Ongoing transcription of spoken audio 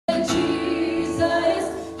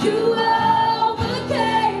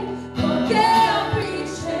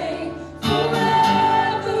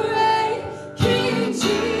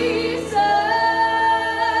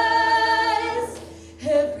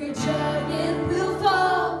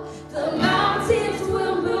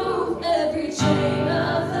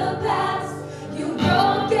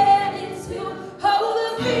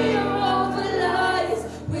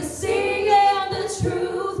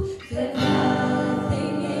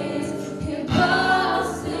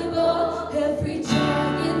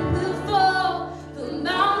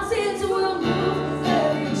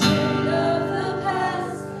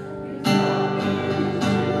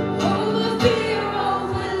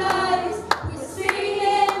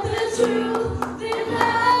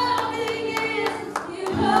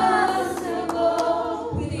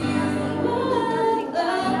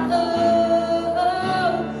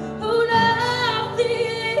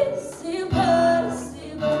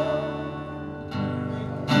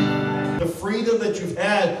That you've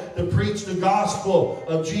had to preach the gospel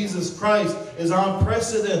of Jesus Christ is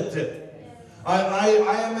unprecedented. I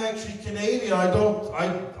am actually Canadian.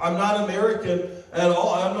 I'm not American at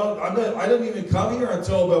all. I didn't even come here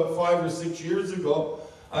until about 5 or 6 years ago.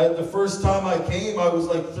 The first time I came, I was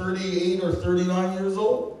like 38 or 39 years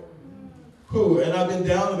old. And I've been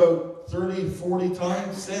down about 30, 40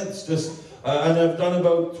 times since. And I've done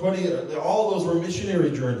about 20. All those were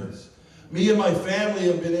missionary journeys. Me and my family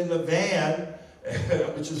have been in the van,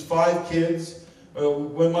 which is 5 kids.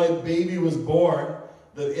 When my baby was born,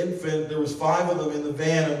 the infant, there was 5 of them in the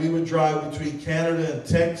van, and we would drive between Canada and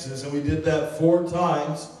Texas, and we did that 4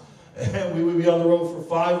 times. And we would be on the road for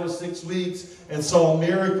 5 or 6 weeks and saw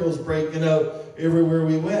miracles breaking out everywhere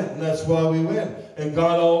we went. And that's why we went. And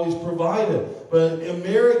God always provided. But in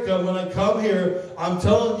America, when I come here, I'm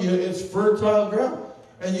telling you, it's fertile ground.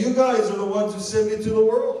 And you guys are the ones who send me to the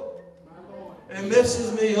world. It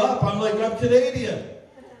messes me up. I'm Canadian.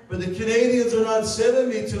 But the Canadians are not sending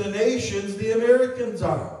me to the nations, the Americans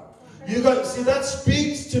are. You guys, see, that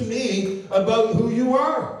speaks to me about who you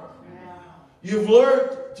are. You've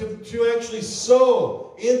learned to actually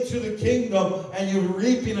sow into the kingdom, and you're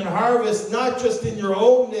reaping and harvest, not just in your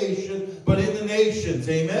own nation, but in the nations.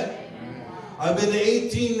 Amen? I've been to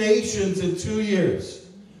 18 nations in 2 years.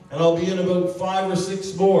 And I'll be in about 5 or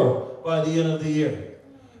 6 more by the end of the year.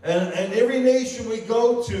 And every nation we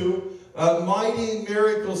go to, mighty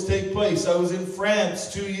miracles take place. I was in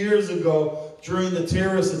France 2 years ago during the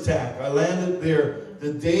terrorist attack. I landed there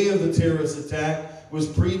the day of the terrorist attack, was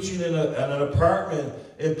preaching in an apartment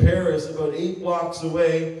in Paris about 8 blocks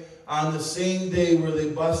away on the same day where they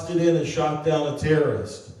busted in and shot down a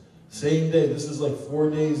terrorist. Same day. This is like 4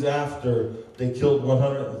 days after they killed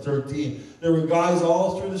 113. There were guys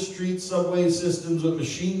all through the streets, subway systems with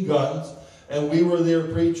machine guns. And we were there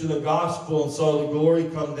preaching the gospel and saw the glory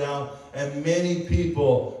come down. And many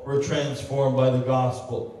people were transformed by the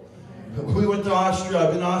gospel. We went to Austria.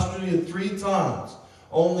 I've been to Austria 3 times.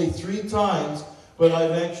 Only 3 times. But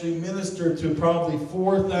I've actually ministered to probably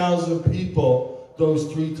 4,000 people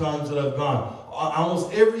those 3 times that I've gone.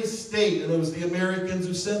 Almost every state. And it was the Americans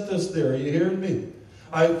who sent us there. Are you hearing me?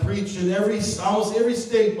 I preached in almost every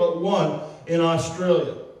state but one in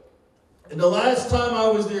Australia. And the last time I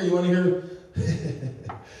was there, you want to hear?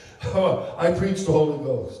 I preached the Holy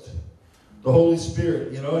Ghost, the Holy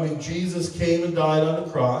Spirit. Jesus came and died on the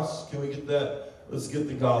cross. Can we get that? Let's get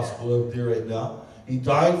the gospel out there right now. He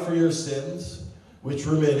died for your sins, which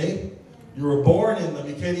were many. You were born in them.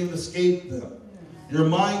 You can't even escape them. Your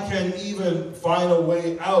mind can't even find a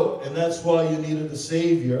way out, and that's why you needed a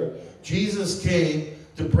Savior. Jesus came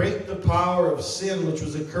to break the power of sin, which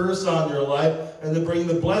was a curse on your life, and to bring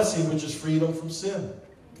the blessing, which is freedom from sin.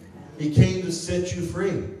 He came to set you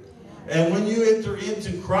free. And when you enter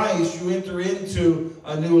into Christ, you enter into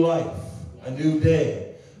a new life, a new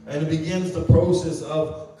day. And it begins the process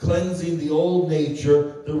of cleansing the old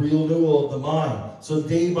nature, the renewal of the mind. So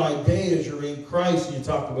day by day, as you're in Christ, and you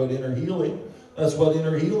talk about inner healing, that's what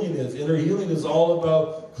inner healing is. Inner healing is all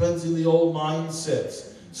about cleansing the old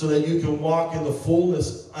mindsets so that you can walk in the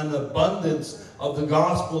fullness and abundance of the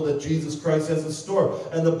gospel that Jesus Christ has in store.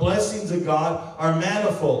 And the blessings of God are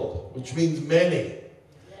manifold, which means many.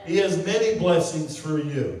 He has many blessings for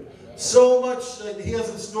you. So much that He has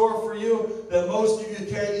in store for you that most of you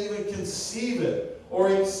can't even conceive it or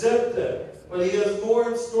accept it. But He has more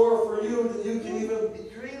in store for you than you can even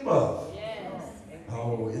dream of.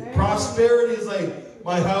 Prosperity is like,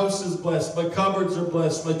 my house is blessed, my cupboards are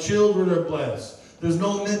blessed, my children are blessed. There's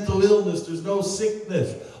no mental illness. There's no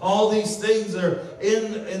sickness. All these things are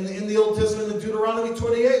in the Old Testament in Deuteronomy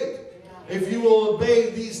 28. If you will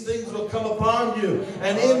obey, these things will come upon you.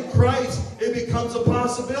 And in Christ, it becomes a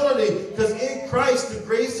possibility. Because in Christ, the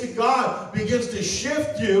grace of God begins to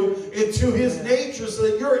shift you into His nature so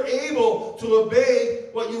that you're able to obey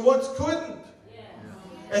what you once couldn't.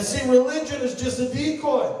 And see, religion is just a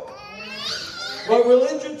decoy. What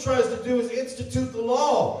religion tries to do is institute the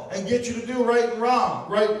law and get you to do right and wrong,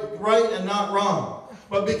 right and not wrong.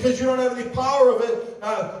 But because you don't have any power of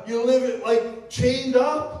it, you live it like chained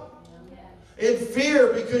up in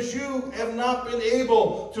fear because you have not been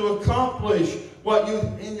able to accomplish what you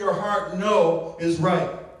in your heart know is right.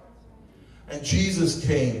 And Jesus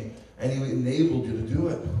came and He enabled you to do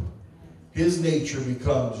it. His nature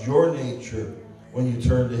becomes your nature when you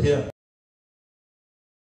turn to Him.